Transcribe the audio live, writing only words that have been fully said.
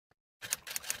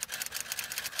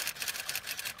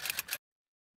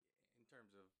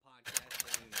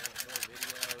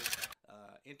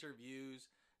interviews,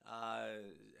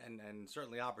 and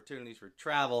certainly opportunities for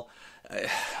travel.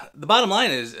 The bottom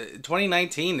line is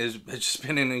 2019 has just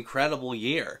been an incredible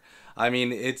year. I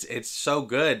mean, it's so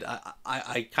good.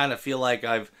 I kind of feel like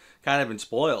I've kind of been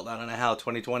spoiled. I don't know how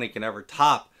 2020 can ever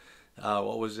top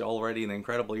what was already an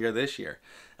incredible year this year.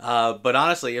 But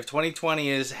honestly, if 2020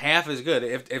 is half as good,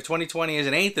 if 2020 is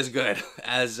an eighth as good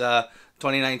as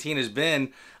 2019 has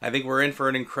been, I think we're in for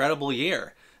an incredible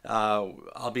year.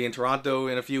 I'll be in Toronto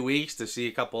in a few weeks to see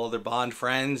a couple other Bond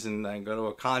friends and go to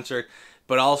a concert.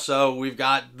 But also, we've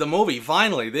got the movie,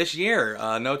 finally, this year.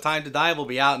 No Time to Die will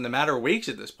be out in a matter of weeks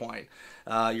at this point.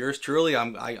 Yours truly,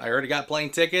 I already got plane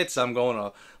tickets. I'm going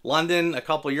to London, a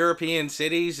couple European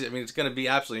cities. I mean, it's going to be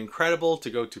absolutely incredible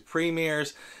to go to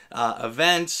premieres,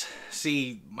 events,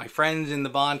 see my friends in the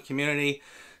Bond community.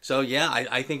 So, yeah,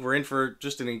 I think we're in for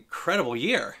just an incredible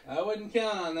year. I wouldn't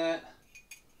count on that.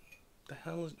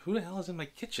 Who the hell is in my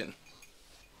kitchen?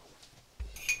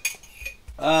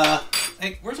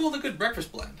 Hey, where's all the good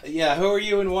breakfast blend? Yeah, who are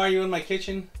you and why are you in my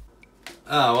kitchen?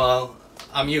 Oh, well,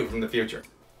 I'm you from the future.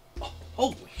 Oh,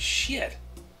 holy shit.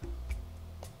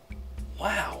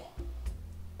 Wow.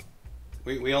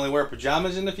 We only wear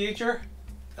pajamas in the future?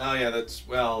 Oh yeah, that's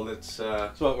so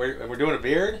what, we're doing a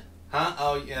beard? Huh?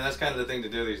 Oh yeah, that's kind of the thing to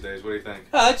do these days. What do you think?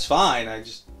 Oh, that's fine. I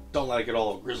just don't let it get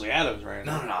all Grizzly Adams right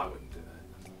now. No, I wouldn't do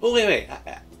that. Oh, wait.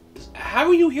 How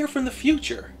are you here from the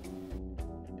future?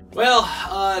 Well,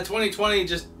 2020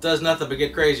 just does nothing but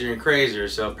get crazier and crazier,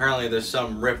 so apparently there's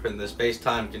some rip in the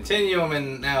space-time continuum,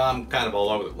 and now I'm kind of all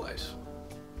over the place.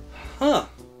 Huh.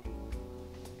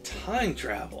 Time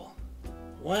travel.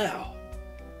 Wow.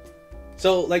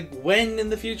 So, like, when in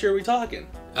the future are we talking?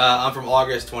 I'm from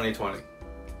August 2020.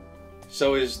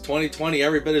 So is 2020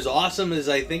 every bit as awesome as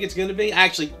I think it's going to be?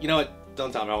 Actually, you know what?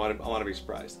 Don't tell me. I want to be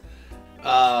surprised.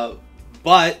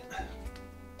 But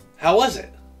how was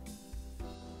it?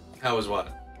 How was what?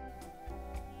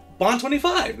 Bond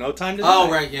 25, No Time to Die.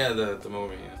 Oh, right, yeah, the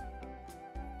movie, yeah.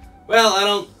 Well, I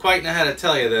don't quite know how to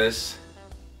tell you this.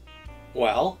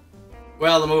 Well,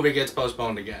 the movie gets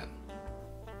postponed again.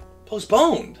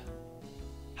 Postponed?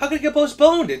 How could it get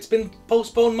postponed? It's been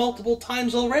postponed multiple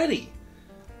times already.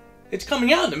 It's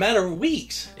coming out in a matter of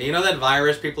weeks. You know that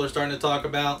virus people are starting to talk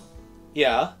about?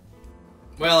 Yeah.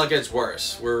 Well, it gets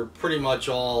worse. We're pretty much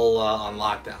all on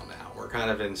lockdown now. We're kind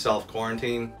of in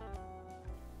self-quarantine.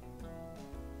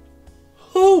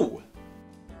 Who?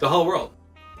 The whole world.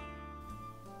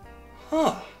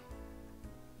 Huh.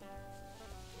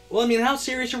 Well, I mean, how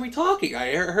serious are we talking?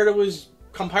 I heard it was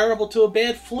comparable to a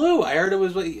bad flu. I heard it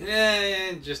was...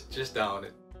 just don't.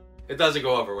 It doesn't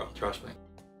go over well, trust me.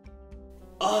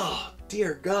 Oh,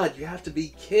 dear God, you have to be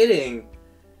kidding.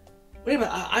 Wait a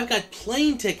minute, I've got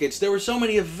plane tickets. There were so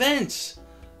many events.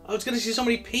 I was going to see so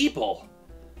many people.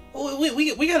 Oh,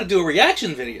 we got to do a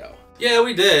reaction video. Yeah,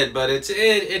 we did, but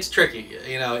it's tricky.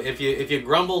 You know, if you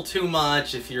grumble too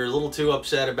much, if you're a little too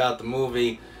upset about the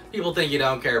movie, people think you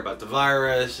don't care about the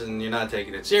virus and you're not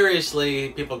taking it seriously.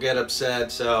 People get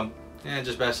upset, so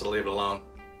just best to leave it alone.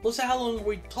 Well, so how long are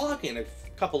we talking? A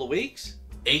couple of weeks?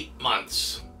 8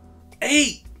 months.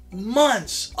 8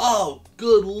 months? Oh,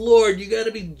 good Lord, you gotta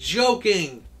be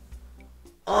joking.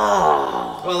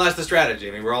 Oh. Well, that's the strategy.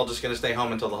 I mean, we're all just gonna stay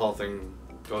home until the whole thing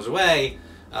goes away.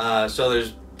 So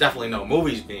there's definitely no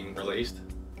movies being released.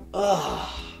 Ugh.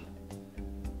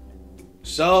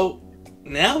 So,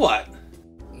 now what?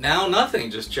 Now nothing.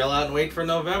 Just chill out and wait for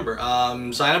November.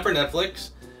 Sign up for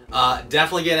Netflix.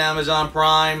 Definitely get Amazon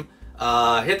Prime.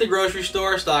 Hit the grocery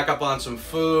store, stock up on some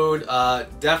food.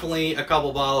 Definitely a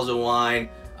couple bottles of wine.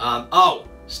 Oh,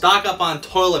 stock up on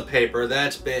toilet paper.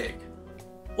 That's big.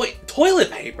 Wait, toilet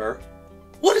paper?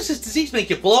 What does this disease make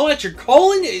you blow out your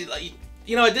colon?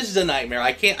 You know what, this is a nightmare.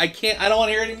 I don't want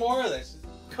to hear any more of this.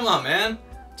 Come on, man.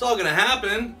 It's all gonna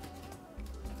happen.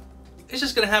 It's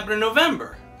just gonna happen in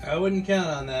November. I wouldn't count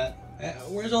on that.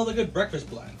 Where's all the good breakfast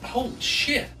blend? Holy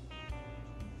shit.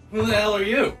 Who the hell are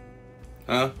you?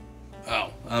 Huh?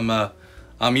 Oh,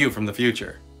 I'm you from the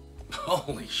future.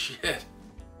 Holy shit.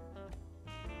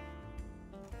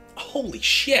 Holy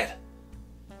shit.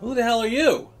 Who the hell are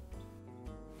you?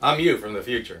 I'm you from the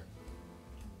future.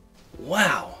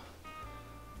 Wow.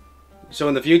 So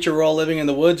in the future, we're all living in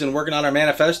the woods and working on our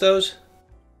manifestos?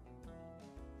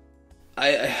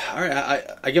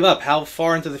 I give up. How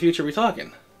far into the future are we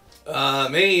talking?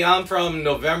 Me, I'm from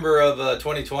November of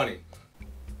 2020.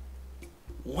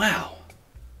 Wow.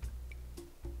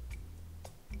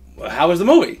 How was the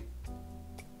movie?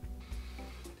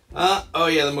 Oh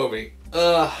yeah, the movie.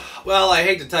 Well, I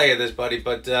hate to tell you this, buddy,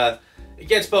 but it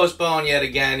gets postponed yet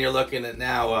again. You're looking at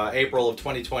now April of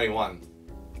 2021.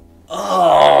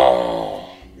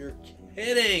 Oh.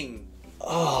 kidding.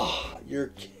 Oh,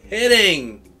 you're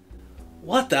kidding.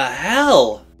 What the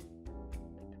hell?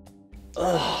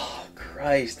 Oh,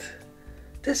 Christ.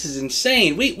 This is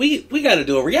insane. We gotta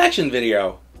do a reaction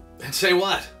video. And say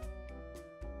what?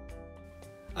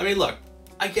 I mean, look,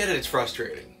 I get it, it's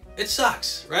frustrating. It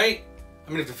sucks, right? I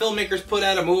mean, if the filmmakers put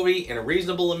out a movie in a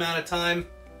reasonable amount of time,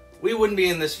 we wouldn't be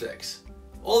in this fix.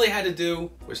 All they had to do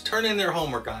was turn in their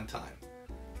homework on time.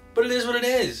 But it is what it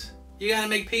is. You gotta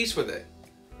make peace with it.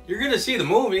 You're gonna see the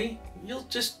movie, you'll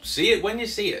just see it when you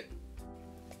see it.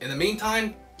 In the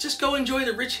meantime, just go enjoy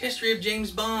the rich history of James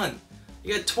Bond.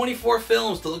 You got 24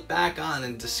 films to look back on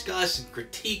and discuss and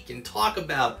critique and talk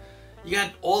about. You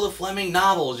got all the Fleming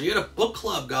novels, you got a book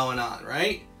club going on,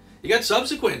 right? You got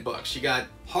subsequent books, you got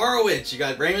Horowitz, you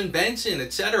got Raymond Benson,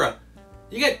 etc.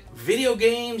 You got video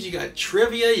games, you got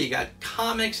trivia, you got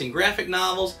comics and graphic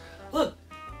novels. Look,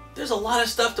 there's a lot of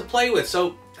stuff to play with,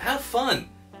 so have fun.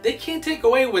 They can't take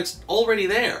away what's already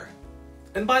there.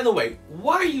 And by the way,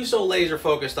 why are you so laser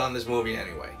focused on this movie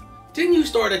anyway? Didn't you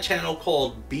start a channel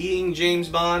called Being James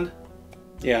Bond?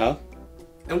 Yeah.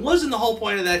 And wasn't the whole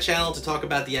point of that channel to talk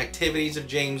about the activities of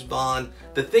James Bond,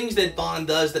 the things that Bond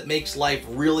does that makes life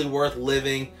really worth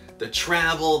living, the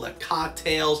travel, the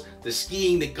cocktails, the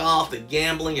skiing, the golf, the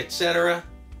gambling, etc.?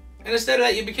 And instead of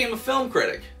that, you became a film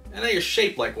critic, and now you're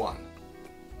shaped like one.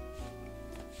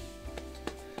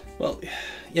 Well,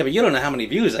 yeah, but you don't know how many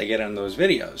views I get on those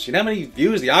videos. You know how many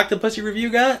views the Octopussy review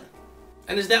got?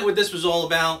 And is that what this was all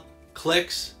about?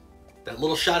 Clicks? That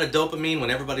little shot of dopamine when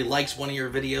everybody likes one of your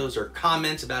videos or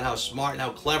comments about how smart and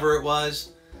how clever it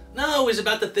was? No, it was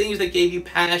about the things that gave you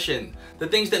passion, the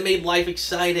things that made life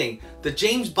exciting, the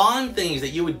James Bond things that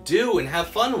you would do and have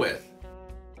fun with.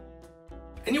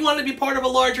 And you wanted to be part of a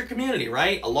larger community,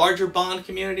 right? A larger Bond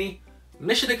community?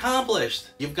 Mission accomplished.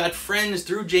 You've got friends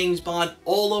through James Bond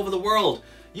all over the world.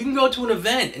 You can go to an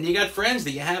event and you got friends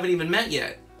that you haven't even met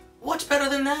yet. What's better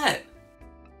than that?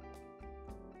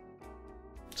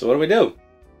 So what do we do?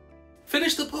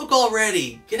 Finish the book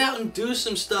already. Get out and do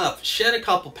some stuff. Shed a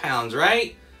couple pounds,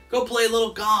 right? Go play a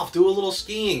little golf, do a little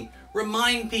skiing.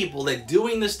 Remind people that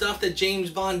doing the stuff that James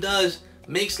Bond does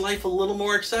makes life a little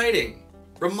more exciting.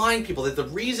 Remind people that the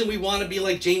reason we want to be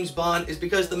like James Bond is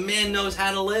because the man knows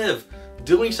how to live.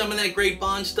 Doing some of that great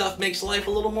Bond stuff makes life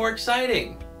a little more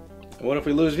exciting. And what if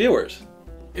we lose viewers?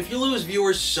 If you lose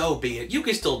viewers, so be it. You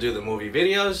can still do the movie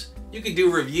videos. You can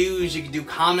do reviews, you can do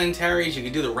commentaries, you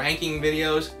can do the ranking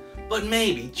videos. But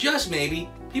maybe, just maybe,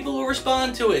 people will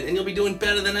respond to it and you'll be doing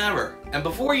better than ever. And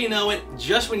before you know it,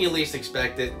 just when you least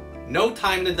expect it, No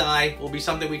Time to Die will be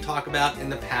something we talk about in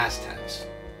the past tense.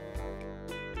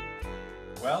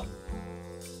 Well,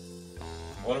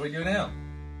 what do we do now?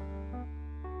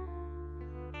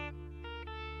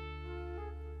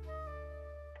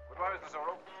 Goodbye, Mr.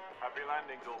 Zorro. Happy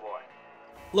landings, old boy.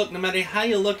 Look, no matter how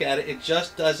you look at it, it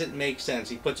just doesn't make sense.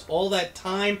 He puts all that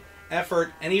time,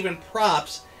 effort, and even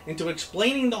props into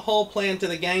explaining the whole plan to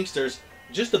the gangsters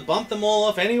just to bump them all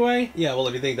off anyway? Yeah, well,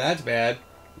 if you think that's bad,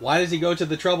 why does he go to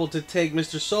the trouble to take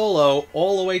Mr. Solo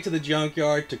all the way to the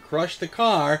junkyard to crush the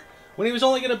car when he was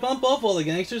only going to bump off all the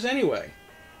gangsters anyway?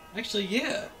 Actually,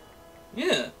 yeah.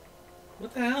 Yeah.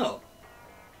 What the hell?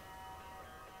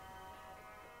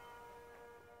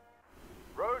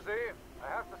 Rosie, I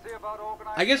have to see about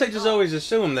organizing... I guess I just always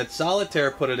assumed that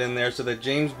Solitaire put it in there so that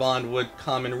James Bond would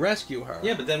come and rescue her.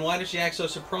 Yeah, but then why does she act so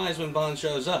surprised when Bond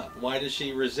shows up? Why does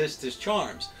she resist his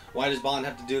charms? Why does Bond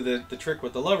have to do the trick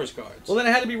with the lover's cards? Well, then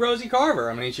it had to be Rosie Carver.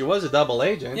 I mean, she was a double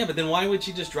agent. Yeah, but then why would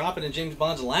she just drop it in James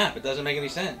Bond's lap? It doesn't make any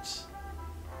sense.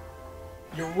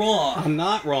 You're wrong. I'm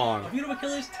not wrong. A View to a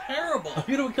Kill is terrible. A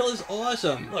View to a Kill is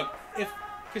awesome. Look, if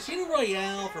Casino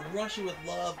Royale, From Russia with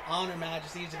Love, Honor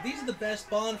Majesties, if these are the best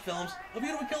Bond films, A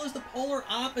View to a Kill is the polar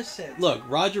opposite. Look,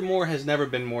 Roger Moore has never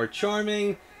been more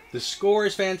charming, the score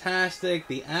is fantastic,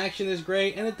 the action is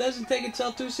great, and it doesn't take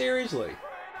itself too seriously.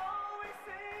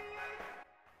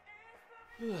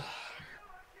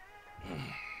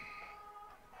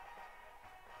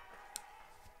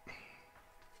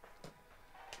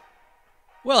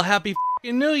 Well, happy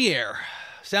f***ing New Year.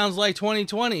 Sounds like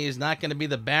 2020 is not going to be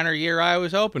the banner year I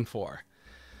was hoping for.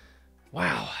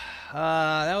 Wow.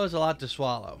 That was a lot to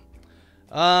swallow.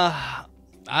 I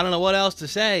don't know what else to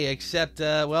say except,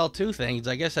 well, two things.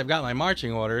 I guess I've got my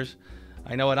marching orders.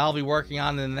 I know what I'll be working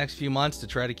on in the next few months to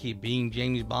try to keep Being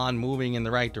James Bond moving in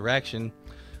the right direction.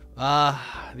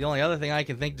 The only other thing I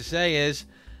can think to say is,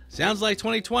 sounds like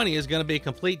 2020 is going to be a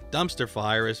complete dumpster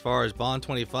fire as far as Bond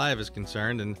 25 is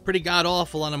concerned, and pretty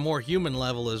god-awful on a more human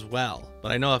level as well.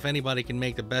 But I know if anybody can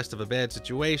make the best of a bad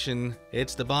situation,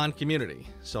 it's the Bond community.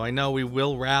 So I know we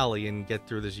will rally and get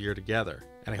through this year together.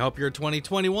 And I hope your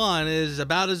 2021 is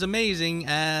about as amazing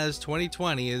as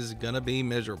 2020 is gonna be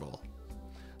miserable.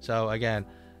 So again,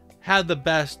 have the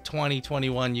best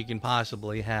 2021 you can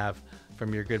possibly have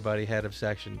from your good buddy head of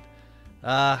section.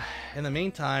 In the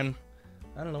meantime,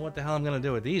 I don't know what the hell I'm gonna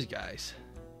do with these guys.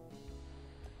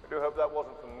 I do hope that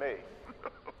wasn't for me.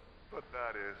 But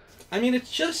that is. I mean,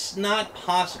 it's just not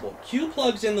possible. Q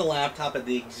plugs in the laptop at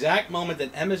the exact moment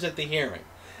that Emma's at the hearing.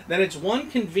 Then it's one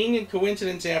convenient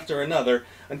coincidence after another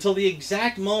until the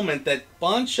exact moment that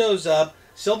Bond shows up,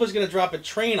 Silva's going to drop a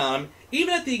train on him,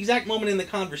 even at the exact moment in the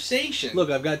conversation. Look,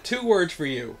 I've got 2 words for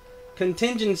you.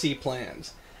 Contingency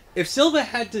plans. If Silva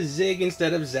had to zig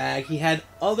instead of zag, he had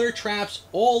other traps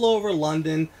all over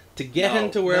London to get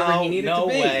him to wherever he needed to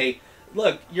be. No way.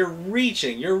 Look, you're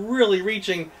reaching. You're really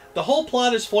reaching. The whole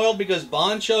plot is foiled because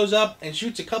Bond shows up and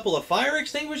shoots a couple of fire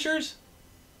extinguishers?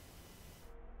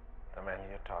 The man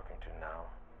you're talking to now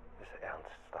is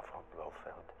Ernst Stavro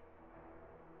Blofeld.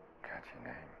 Catchy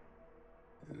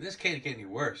name. This can't get any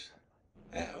worse.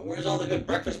 Where's all the good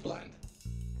breakfast blend?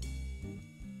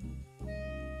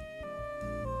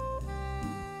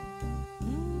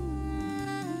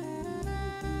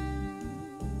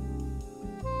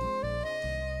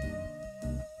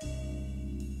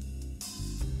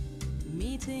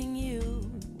 Meeting you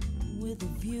with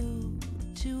a view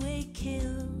to a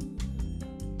kill,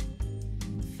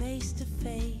 face to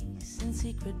face in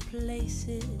secret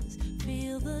places,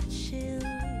 feel the chill.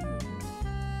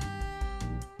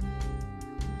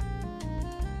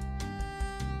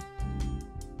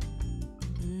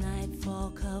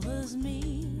 Nightfall covers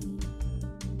me,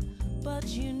 but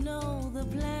you know the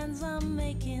plans I'm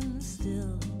making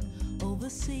still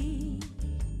oversee.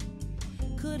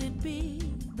 Could it be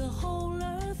the whole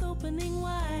earth opening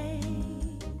wide?